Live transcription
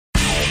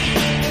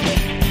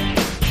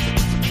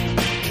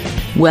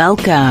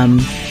Welcome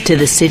to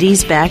the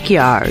City's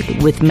Backyard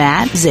with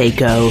Matt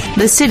Zako.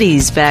 The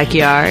City's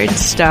Backyard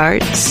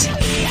starts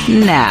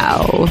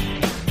now.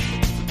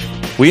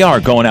 We are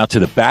going out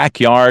to the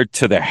backyard,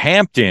 to the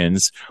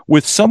Hamptons,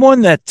 with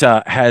someone that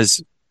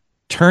has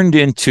turned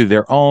into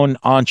their own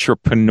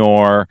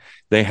entrepreneur.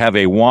 They have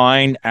a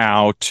wine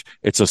out.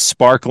 It's a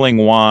sparkling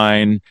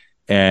wine.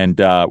 And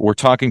we're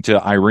talking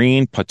to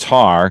Irene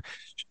Patar.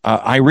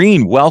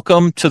 Irene,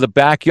 welcome to the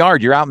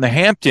backyard. You're out in the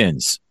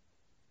Hamptons.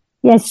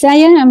 Yes, I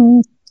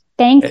am.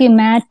 Thank you,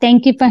 Matt.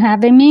 Thank you for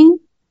having me.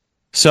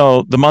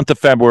 So the month of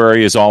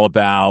February is all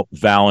about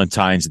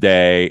Valentine's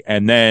Day.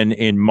 And then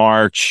in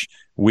March,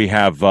 we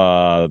have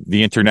the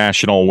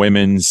International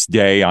Women's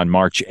Day on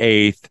March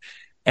 8th.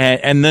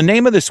 And the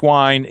name of this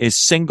wine is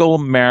Single,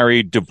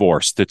 Married,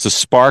 Divorced. It's a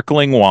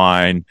sparkling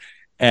wine.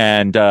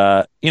 And,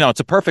 it's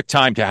a perfect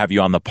time to have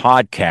you on the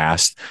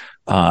podcast.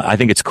 I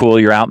think it's cool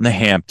you're out in the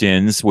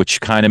Hamptons,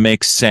 which kind of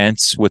makes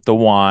sense with the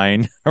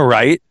wine,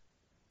 right?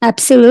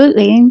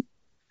 Absolutely.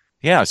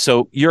 Yeah.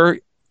 So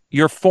your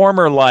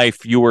former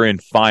life, you were in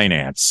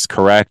finance,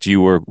 correct?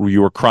 You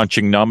were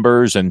crunching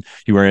numbers, and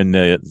you were in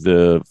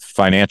the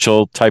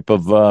financial type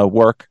of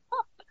work.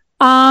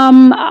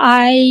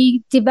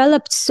 I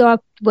developed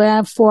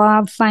software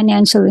for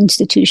financial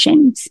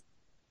institutions.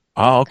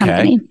 Oh, okay.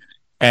 Company.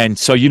 And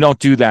so you don't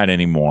do that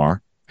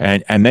anymore,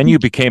 and then you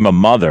became a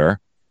mother,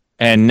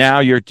 and now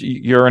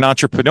you're an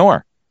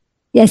entrepreneur.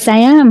 Yes, I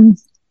am.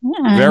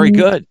 Very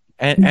good.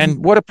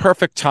 And what a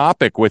perfect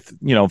topic with,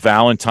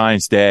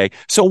 Valentine's Day.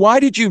 So why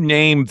did you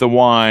name the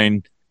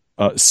wine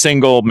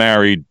Single,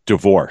 Married,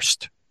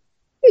 Divorced?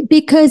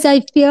 Because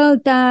I feel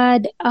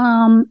that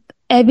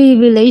every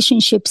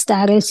relationship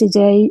status is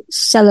a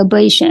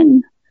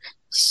celebration.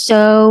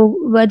 So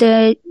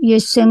whether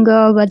you're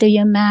single, whether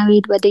you're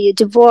married, whether you're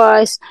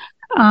divorced,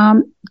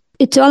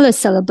 it's all a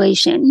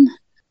celebration.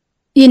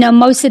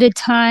 Most of the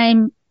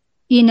time,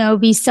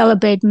 we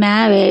celebrate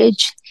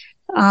marriage.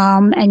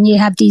 And you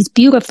have these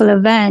beautiful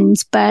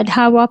events, but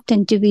how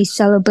often do we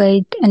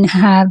celebrate and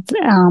have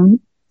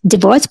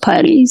divorce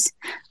parties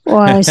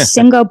or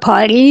single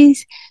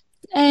parties?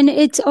 And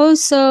it's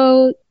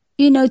also,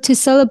 to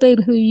celebrate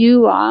who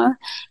you are.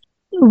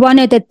 One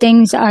of the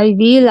things I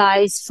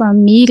realized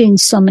from meeting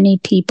so many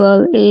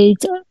people is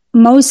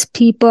most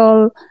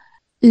people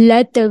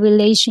let their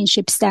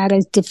relationship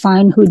status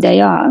define who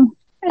they are.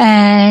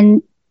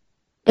 And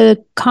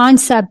the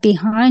concept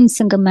behind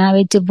single,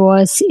 married,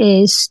 divorce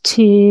is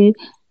to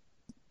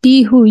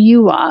be who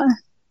you are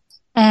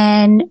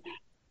and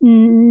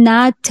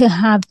not to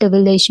have the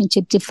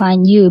relationship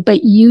define you,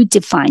 but you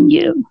define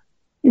you.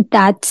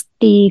 That's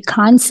the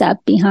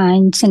concept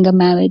behind single,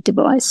 married,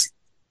 divorce.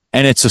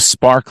 And it's a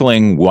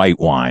sparkling white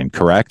wine,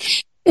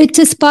 correct? It's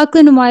a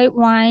sparkling white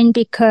wine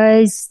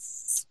because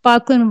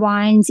sparkling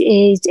wines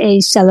is a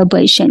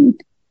celebration.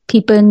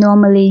 People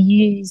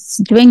normally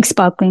drink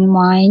sparkling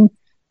wine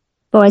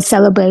for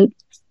celebratory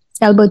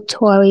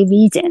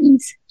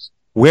reasons.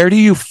 Where do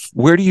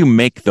you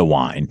make the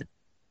wine?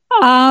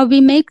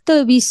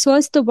 We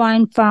source the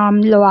wine from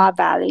Loire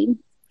Valley,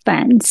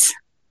 France.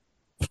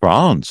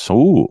 France,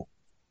 oh,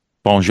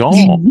 bonjour.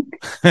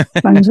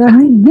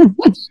 Bonjour.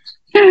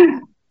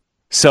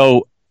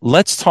 So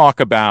let's talk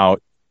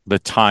about the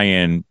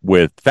tie-in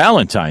with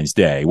Valentine's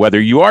Day,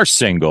 whether you are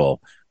single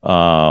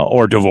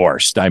or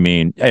divorced. I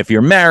mean, if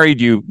you're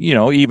married,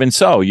 even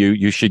so,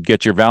 you should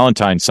get your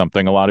Valentine's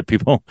something. A lot of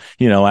people,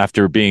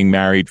 after being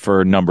married for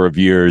a number of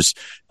years,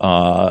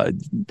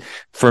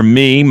 for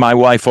me, my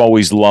wife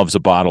always loves a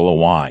bottle of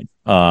wine.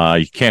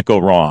 You can't go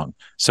wrong.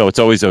 So it's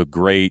always a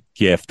great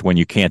gift when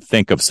you can't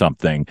think of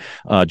something.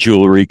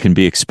 Jewelry can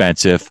be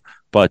expensive.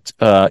 But,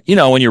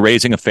 when you're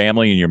raising a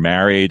family and you're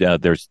married,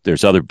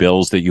 there's other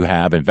bills that you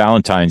have, and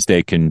Valentine's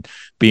Day can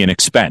be an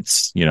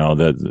expense.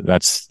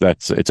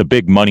 It's a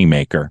big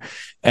moneymaker.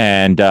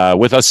 And,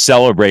 with us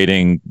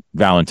celebrating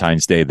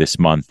Valentine's Day this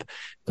month,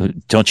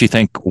 don't you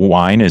think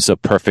wine is a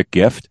perfect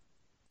gift?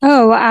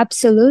 Oh,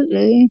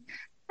 absolutely.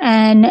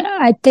 And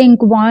I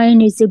think wine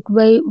is a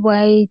great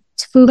way.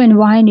 Food and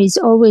wine is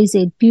always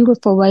a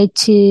beautiful way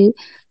to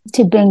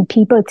bring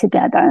people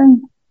together.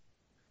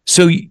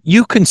 So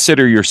you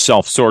consider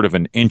yourself sort of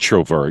an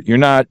introvert. You're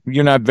not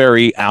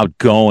very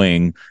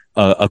outgoing,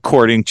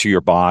 according to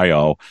your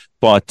bio.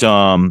 But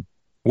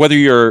whether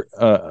you're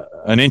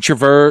an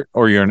introvert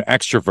or you're an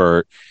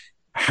extrovert,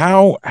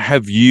 how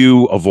have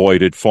you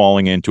avoided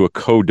falling into a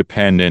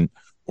codependent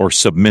or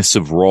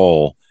submissive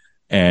role?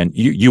 And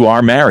you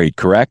are married,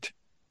 correct?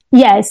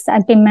 Yes,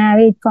 I've been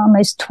married for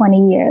almost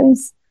 20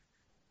 years.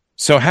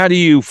 So how do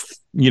you,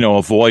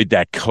 avoid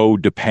that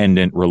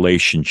codependent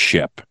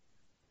relationship?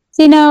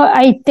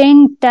 I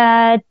think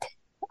that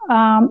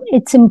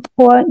it's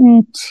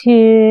important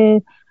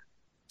to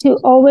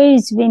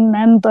always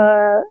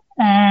remember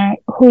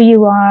who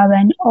you are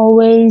and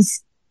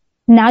always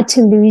not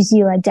to lose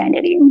your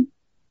identity.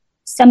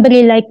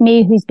 Somebody like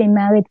me who's been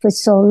married for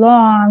so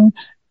long,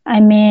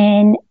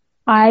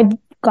 I've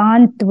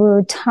gone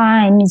through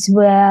times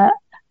where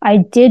I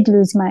did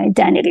lose my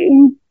identity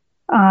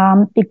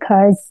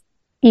because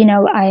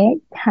I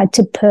had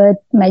to put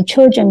my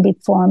children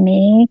before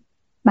me,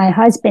 my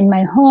husband,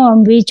 my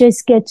home. We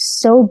just get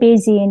so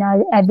busy in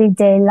our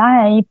everyday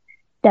life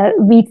that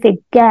we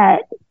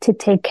forget to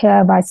take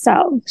care of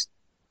ourselves.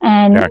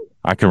 And Yeah,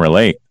 I can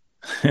relate.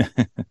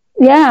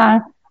 yeah,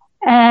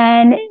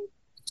 and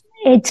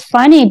it's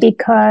funny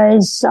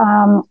because,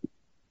 I'm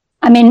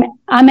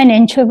an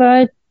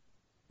introvert.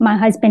 My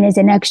husband is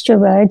an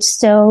extrovert.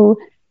 So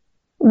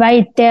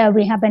right there,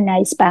 we have a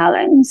nice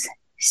balance.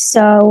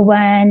 So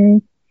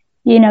when,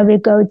 we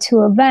go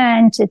to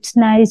events, it's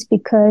nice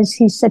because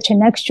he's such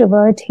an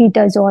extrovert. He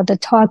does all the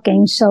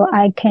talking. So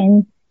I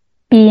can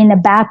be in the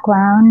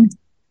background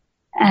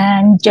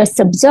and just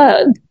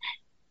observe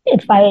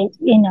if I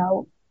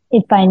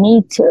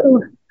need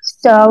to.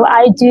 So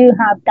I do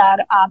have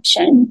that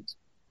option.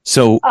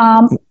 So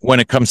when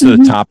it comes to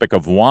the topic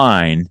of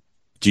wine,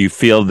 do you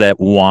feel that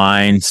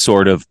wine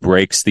sort of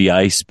breaks the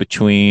ice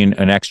between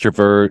an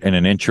extrovert and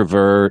an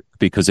introvert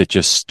because it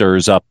just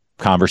stirs up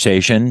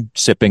conversation,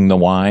 sipping the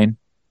wine?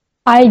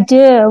 I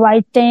do.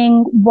 I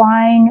think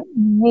wine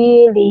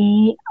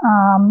really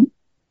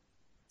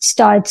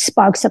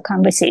sparks a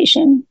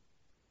conversation.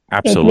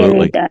 Absolutely. It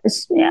really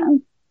does. Yeah.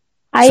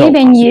 I So,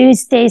 even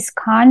use this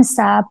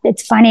concept.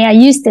 It's funny. I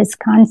use this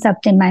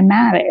concept in my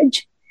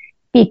marriage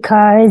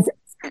because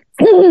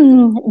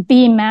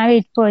being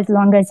married for as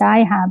long as I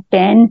have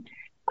been,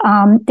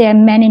 there are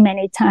many,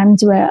 many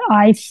times where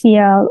I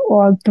feel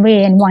all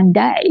three in one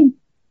day.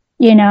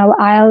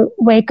 I'll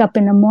wake up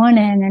in the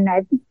morning and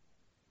I'm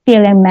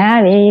feeling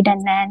married.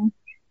 And then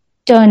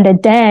during the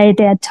day,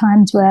 there are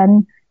times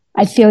when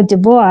I feel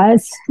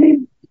divorced.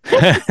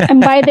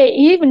 And by the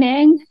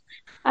evening,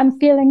 I'm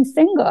feeling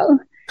single.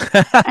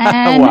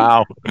 And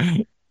wow.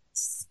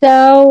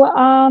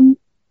 so,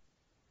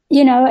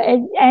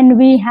 and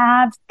we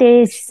have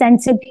this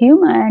sense of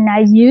humor, and I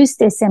use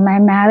this in my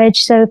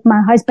marriage. So if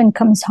my husband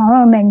comes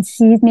home and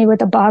sees me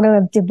with a bottle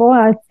of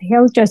divorce,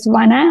 he'll just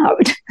run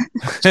out.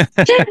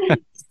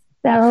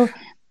 So,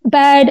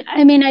 but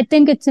I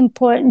think it's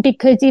important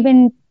because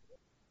even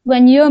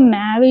when you're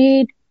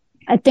married,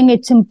 I think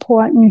it's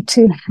important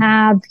to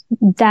have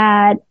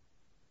that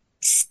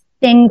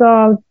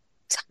single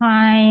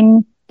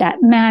time,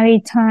 that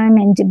married time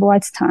and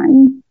divorce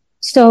time.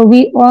 So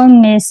we all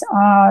miss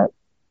our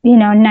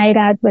night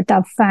out with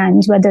our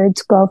friends, whether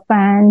it's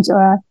girlfriends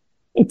or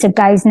it's a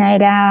guy's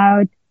night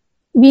out.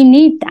 We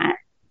need that.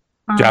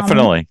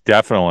 Definitely.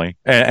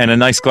 And a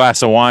nice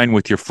glass of wine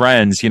with your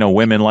friends.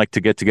 Women like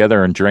to get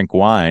together and drink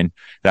wine.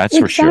 That's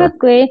for sure.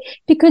 Exactly.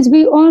 Because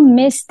we all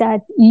miss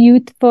that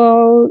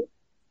youthful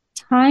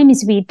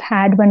times we've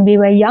had when we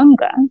were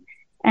younger.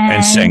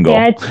 And single.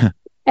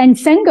 And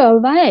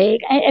single, right.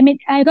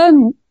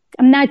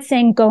 I'm not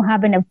saying go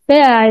have an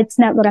affair. It's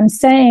not what I'm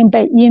saying,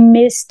 but you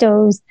miss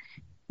those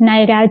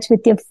night outs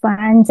with your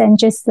friends and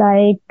just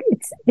like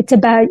it's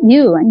about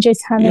you and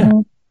just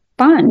having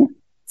fun.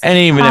 And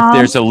even if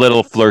there's a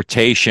little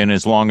flirtation,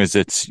 as long as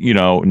it's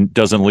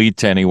doesn't lead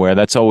to anywhere,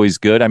 that's always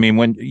good. I mean,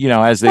 when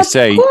as they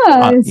say,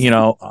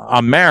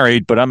 I'm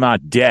married but I'm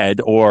not dead,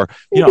 or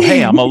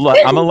hey, I'm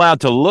allowed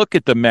to look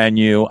at the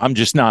menu, I'm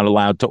just not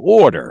allowed to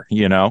order.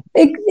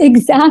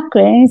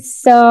 Exactly.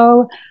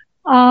 So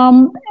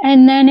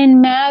and then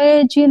in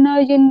marriage, you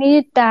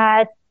need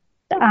that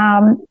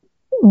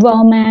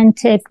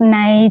romantic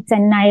nights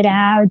and night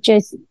out,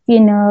 just,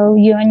 you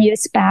and your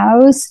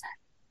spouse,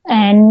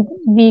 and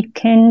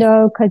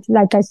rekindle, because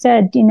like I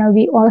said,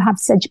 we all have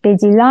such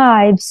busy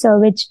lives.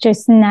 So it's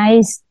just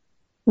nice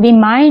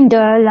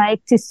reminder,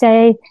 like to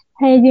say,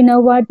 hey, you know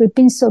what? We've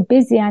been so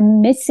busy.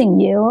 I'm missing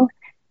you.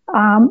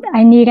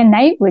 I need a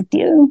night with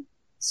you.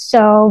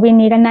 So we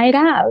need a night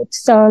out.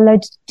 So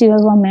let's do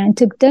a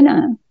romantic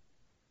dinner.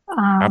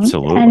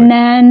 Absolutely. And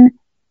then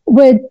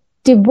with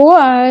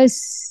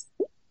divorce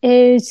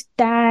is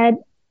that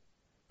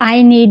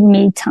I need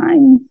me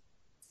time.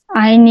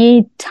 I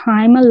need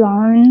time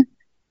alone.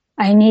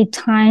 I need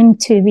time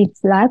to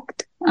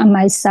reflect on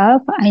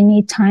myself. I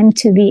need time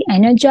to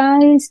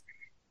re-energize.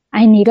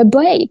 I need a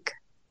break.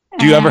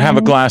 Do you ever have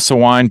a glass of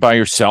wine by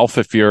yourself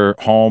if you're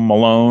home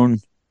alone?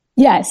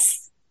 Yes.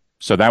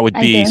 So that would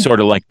be sort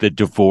of like the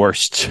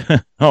divorced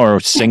or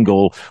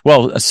single.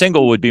 Well, a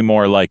single would be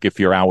more like if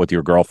you're out with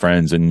your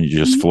girlfriends and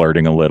you're just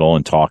flirting a little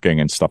and talking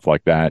and stuff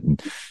like that.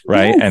 And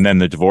right. Yes. And then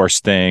the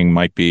divorce thing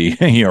might be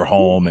you're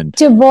home and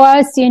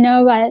divorce,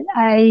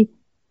 I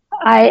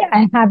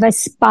have a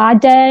spa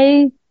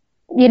day,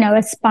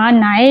 a spa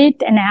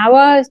night, an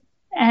hour,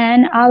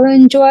 and I'll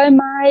enjoy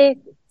my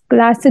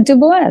glass of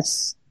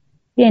divorce,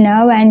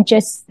 and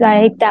just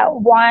like that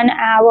 1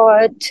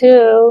 hour or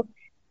two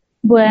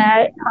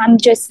where I'm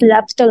just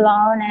left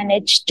alone and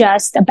it's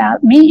just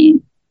about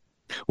me.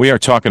 We are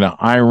talking to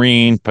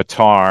Irene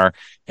Patar,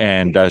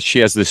 and she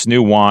has this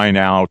new wine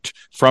out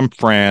from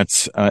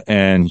France,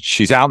 and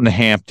she's out in the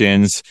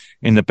Hamptons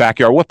in the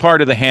backyard. What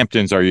part of the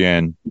Hamptons are you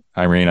in,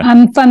 Irene?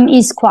 I'm from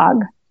East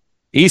Quogue.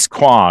 East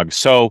Quogue.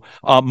 So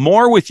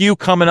more with you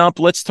coming up.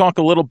 Let's talk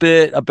a little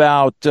bit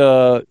about,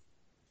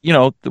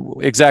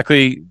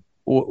 exactly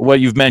what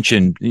you've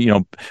mentioned,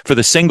 for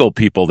the single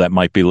people that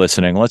might be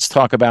listening, let's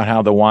talk about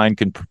how the wine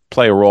can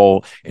play a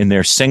role in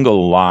their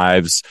single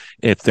lives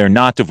if they're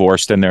not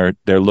divorced and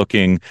they're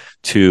looking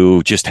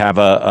to just have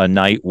a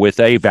night with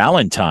a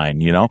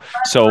Valentine,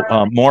 So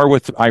more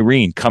with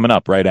Irene coming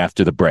up right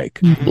after the break.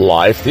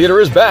 Live theater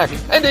is back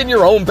and in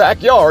your own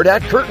backyard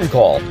at Curtain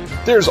Call.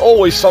 There's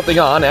always something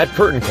on at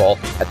Curtain Call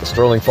at the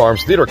Sterling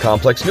Farms Theater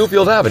Complex,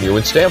 Newfield Avenue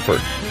in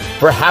Stamford.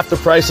 For half the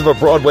price of a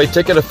Broadway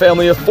ticket, a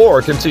family of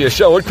 4 can see a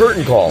show at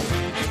Curtain Call.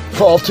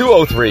 Call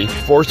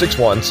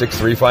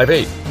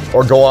 203-461-6358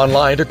 or go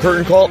online to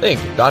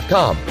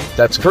curtaincallinc.com.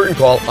 That's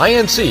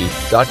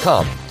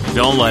curtaincallinc.com.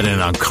 Don't let an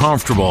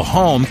uncomfortable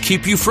home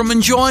keep you from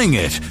enjoying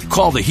it.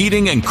 Call the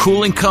Heating and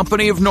Cooling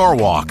Company of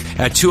Norwalk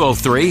at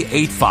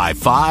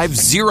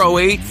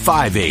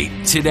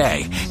 203-855-0858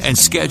 today and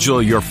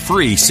schedule your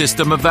free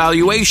system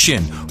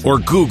evaluation or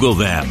Google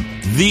them.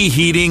 The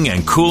Heating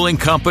and Cooling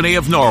Company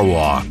of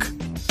Norwalk.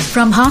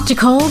 From hot to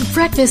cold,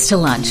 breakfast to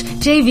lunch,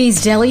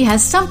 JV's Deli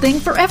has something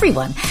for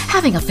everyone.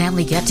 Having a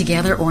family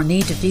get-together or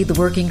need to feed the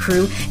working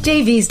crew,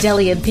 JV's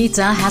Deli and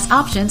Pizza has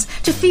options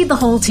to feed the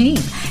whole team.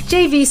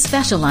 JV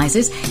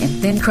specializes in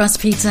thin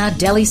crust pizza,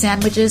 deli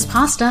sandwiches,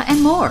 pasta,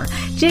 and more.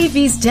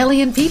 JV's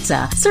Deli and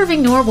Pizza,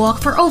 serving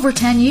Norwalk for over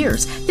 10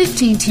 years,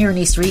 15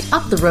 Tierney Street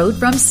up the road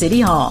from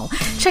City Hall.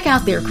 Check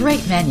out their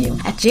great menu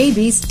at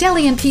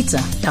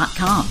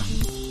jvsdeliandpizza.com.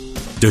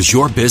 Does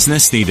your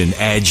business need an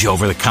edge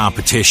over the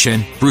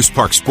competition? Bruce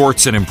Park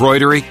Sports and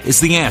Embroidery is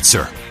the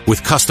answer.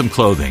 With custom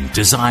clothing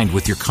designed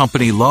with your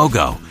company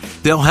logo,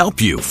 they'll help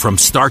you from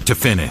start to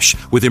finish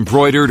with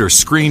embroidered or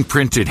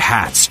screen-printed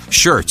hats,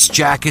 shirts,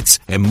 jackets,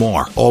 and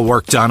more. All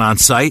work done on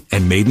site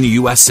and made in the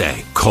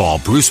USA. Call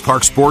Bruce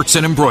Park Sports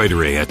and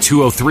Embroidery at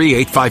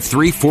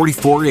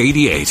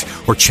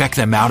 203-853-4488 or check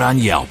them out on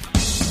Yelp.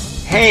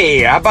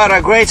 Hey, how about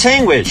a great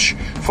sandwich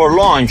for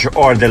lunch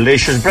or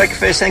delicious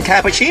breakfast and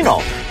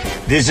cappuccino?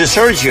 This is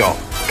Sergio.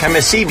 Come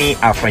and see me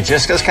at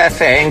Francesca's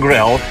Cafe and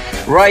Grill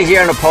right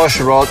here on the Post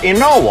Road in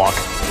Norwalk,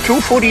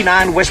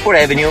 249 Westport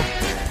Avenue.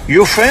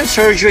 Your friend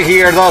Sergio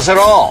here does it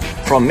all,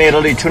 from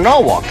Italy to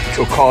Norwalk,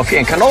 to coffee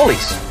and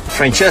cannolis.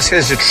 Francesca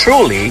is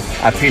truly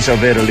a piece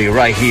of Italy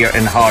right here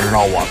in heart of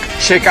Norwalk.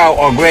 Check out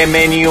our great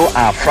menu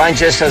at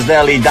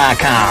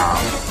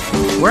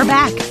francescasdeli.com. We're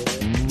back.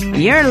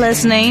 You're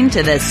listening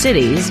to the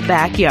city's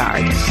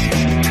backyard.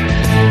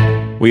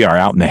 We are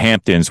out in the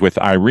Hamptons with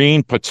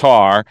Irene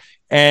Patar.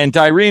 And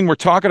Irene, we're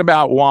talking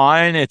about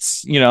wine.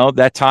 It's,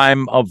 that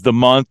time of the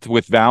month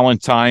with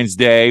Valentine's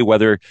Day,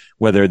 whether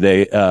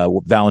they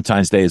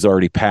Valentine's Day is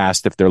already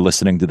passed if they're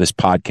listening to this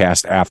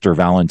podcast after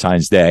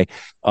Valentine's Day.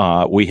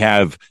 We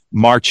have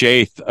March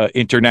 8th,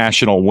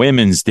 International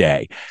Women's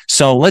Day.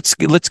 So let's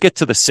get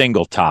to the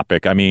single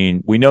topic. I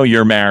mean, we know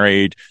you're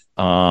married.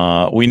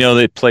 We know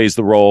that it plays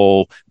the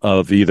role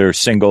of either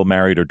single,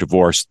 married, or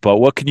divorced. But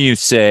what can you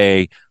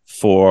say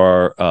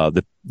for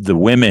the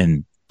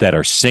women that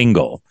are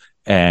single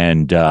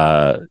and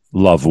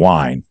love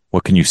wine?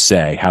 What can you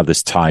say, how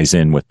this ties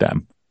in with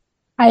them?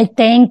 I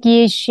think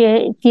you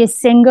should, if you're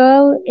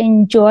single,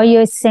 enjoy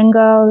your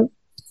single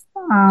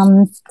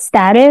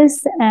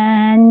status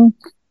and,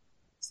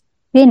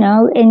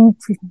 and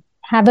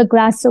have a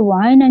glass of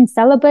wine and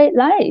celebrate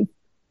life.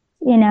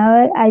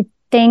 I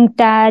think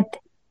that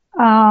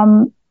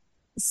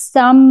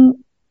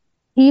some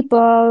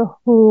people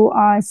who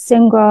are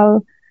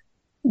single,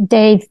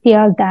 they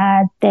feel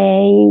that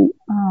they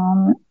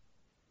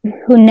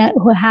who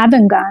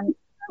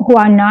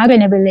are not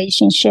in a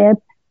relationship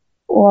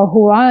or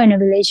who are in a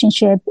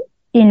relationship,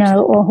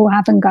 or who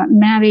haven't gotten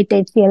married,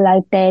 they feel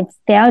like they've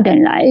failed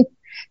in life.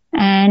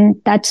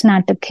 And that's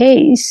not the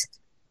case.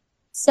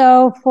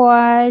 So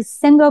for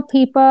single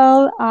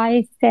people,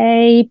 I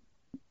say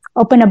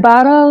open a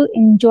bottle,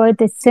 enjoy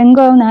the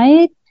single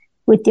night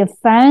with your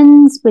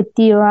friends, with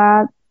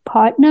your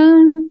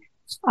partner,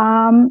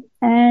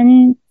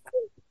 and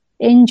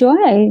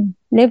enjoy,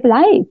 live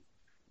life.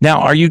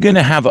 Now, are you going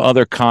to have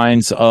other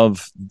kinds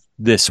of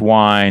this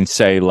wine,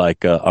 say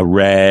like a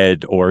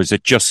red, or is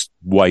it just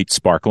white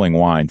sparkling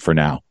wine for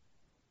now?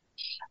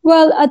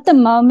 Well, at the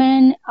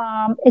moment,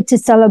 it's a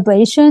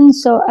celebration.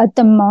 So at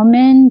the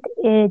moment,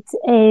 it's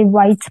a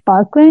white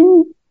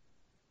sparkling,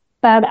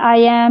 but I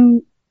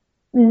am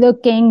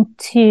looking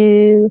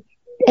to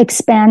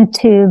expand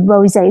to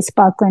rosé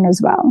sparkling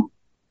as well.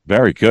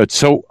 Very good.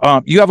 So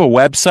you have a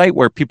website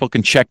where people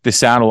can check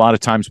this out. A lot of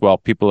times,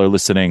 people are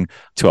listening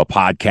to a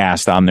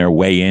podcast on their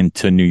way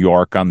into New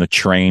York on the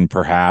train,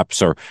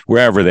 perhaps, or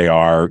wherever they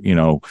are,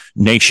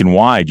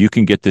 nationwide. You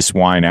can get this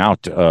wine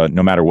out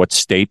no matter what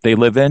state they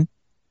live in.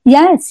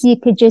 Yes, you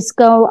could just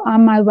go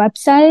on my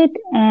website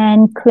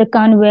and click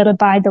on where to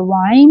buy the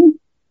wine,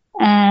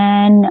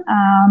 and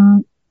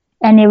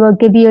it will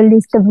give you a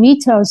list of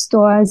retail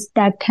stores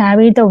that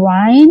carry the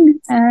wine,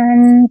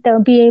 and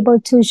they'll be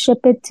able to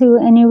ship it to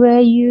anywhere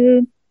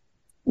you'd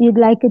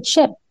like it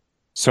shipped.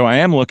 So I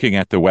am looking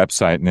at the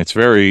website, and it's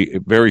very,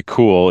 very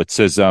cool. It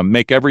says,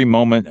 make every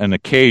moment an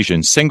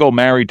occasion, single,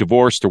 married,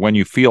 divorced, or when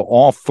you feel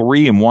all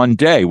three in one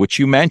day, which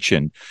you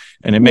mentioned,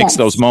 and it makes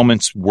those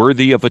moments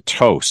worthy of a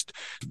toast.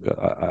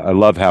 I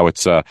love how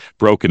it's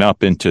broken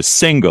up into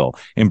single.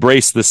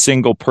 Embrace the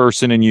single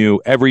person in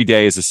you. Every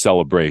day is a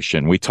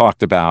celebration. We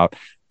talked about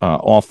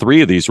all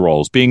three of these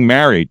roles. Being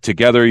married,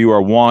 together you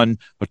are one,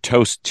 a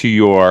toast to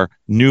your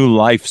new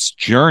life's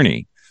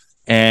journey.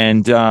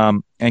 And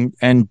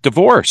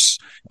divorce,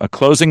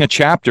 closing a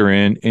chapter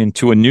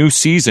into a new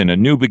season, a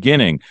new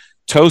beginning,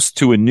 toast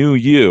to a new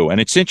you.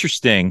 And it's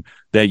interesting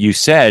that you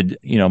said,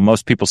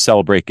 most people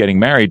celebrate getting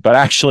married, but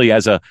actually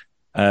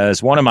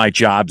as one of my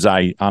jobs,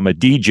 I'm a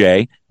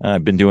DJ.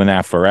 I've been doing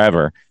that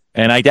forever.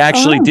 And I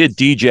actually did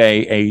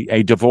DJ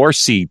a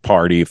divorcee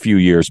party a few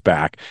years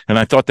back. And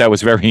I thought that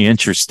was very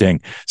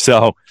interesting.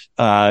 So,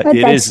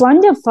 that's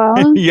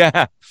wonderful.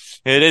 Yeah.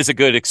 It is a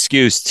good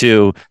excuse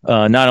to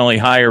not only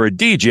hire a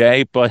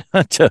DJ, but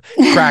to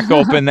crack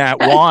open that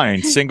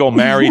wine, single,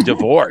 married,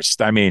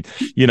 divorced. I mean,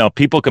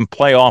 people can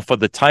play off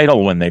of the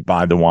title when they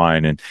buy the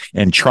wine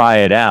and try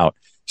it out.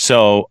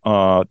 So,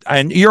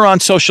 and you're on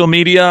social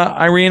media,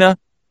 Irina?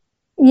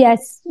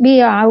 Yes,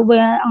 we are. We're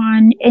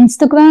on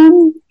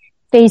Instagram,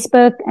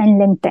 Facebook, and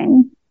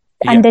LinkedIn.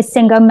 And the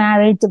single,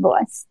 married,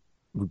 divorced.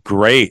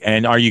 Great.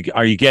 And are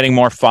you getting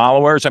more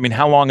followers? I mean,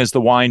 how long has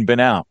the wine been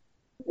out?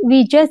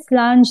 We just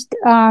launched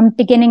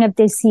beginning of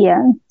this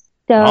year.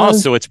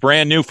 So it's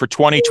brand new for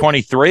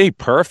 2023.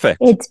 Perfect.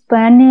 It's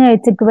brand new.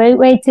 It's a great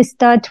way to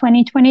start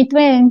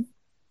 2023.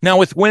 Now,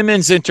 with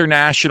Women's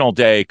International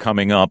Day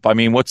coming up, I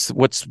mean,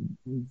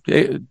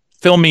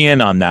 fill me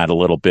in on that a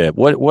little bit.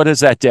 What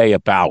is that day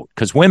about?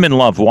 Because women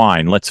love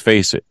wine, let's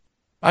face it.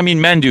 I mean,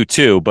 men do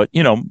too, but,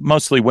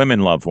 mostly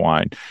women love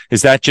wine.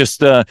 Is that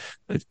just,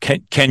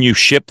 can you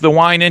ship the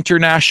wine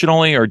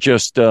internationally or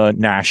just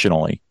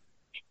nationally?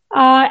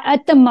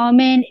 At the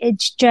moment,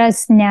 it's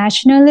just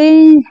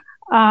nationally,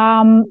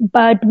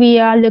 but we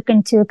are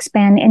looking to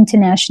expand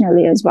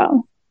internationally as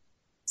well.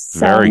 So,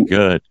 very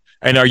good.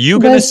 And are you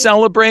going to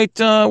celebrate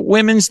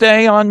Women's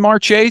Day on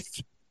March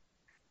 8th?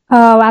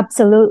 Oh,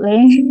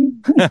 absolutely.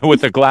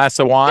 With a glass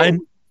of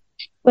wine?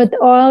 With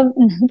all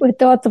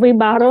 3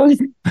 bottles.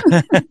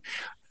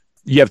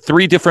 You have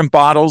 3 different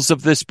bottles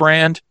of this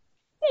brand?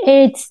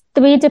 It's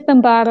 3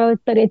 different bottles,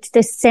 but it's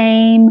the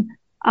same.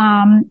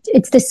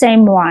 It's the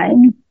same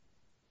wine.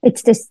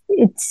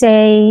 It's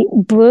a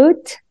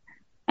brut,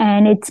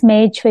 and it's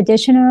made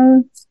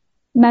traditional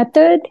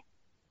method.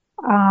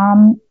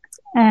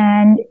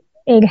 And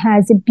it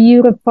has a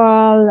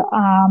beautiful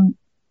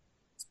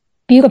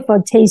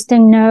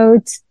tasting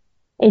notes.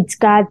 It's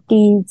got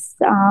these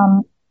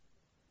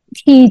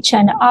peach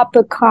and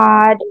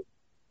apricot,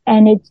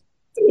 and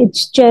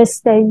it's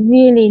just a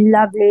really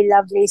lovely,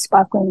 lovely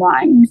sparkling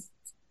wine.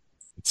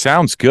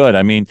 Sounds good.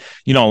 I mean,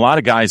 a lot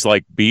of guys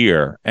like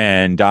beer,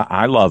 and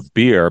I love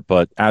beer,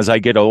 but as I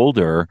get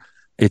older,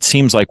 it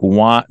seems like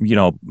my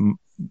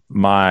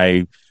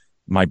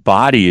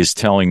body is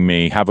telling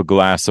me have a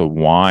glass of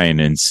wine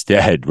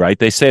instead, right?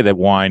 They say that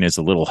wine is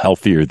a little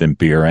healthier than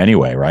beer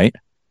anyway, right?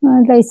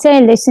 Well, they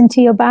say listen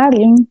to your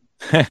body.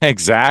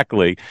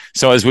 Exactly.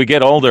 So as we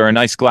get older, a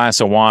nice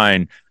glass of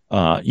wine,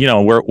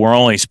 we're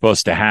only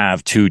supposed to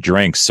have 2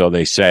 drinks, so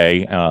they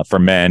say, for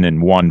men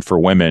and 1 for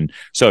women.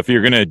 So if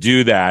you're going to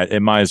do that,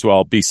 it might as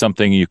well be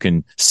something you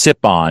can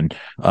sip on,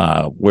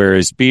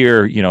 whereas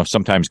beer,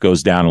 sometimes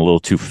goes down a little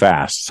too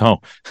fast.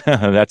 So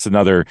that's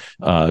another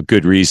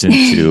good reason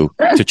to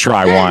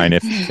try wine.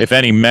 If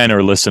any men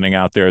are listening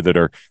out there that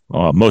are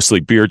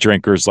mostly beer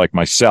drinkers like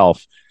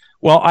myself.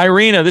 Well,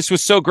 Irina, this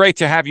was so great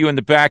to have you in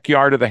the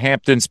backyard of the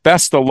Hamptons.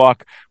 Best of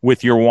luck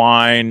with your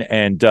wine,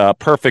 and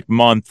perfect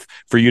month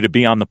for you to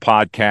be on the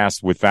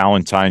podcast with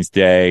Valentine's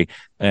Day.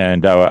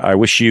 And I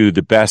wish you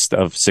the best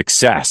of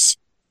success.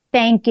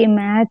 Thank you,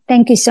 Matt.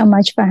 Thank you so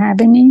much for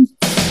having me.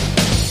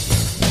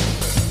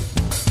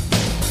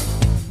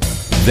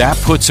 That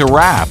puts a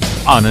wrap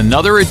on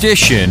another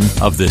edition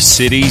of The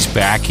City's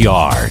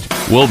Backyard.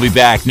 We'll be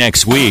back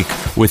next week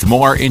with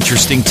more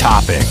interesting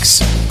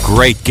topics,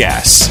 great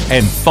guests,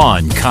 and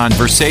fun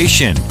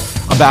conversation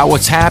about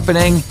what's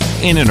happening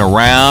in and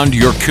around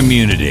your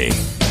community.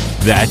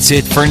 That's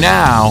it for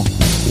now.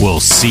 We'll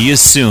see you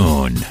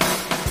soon.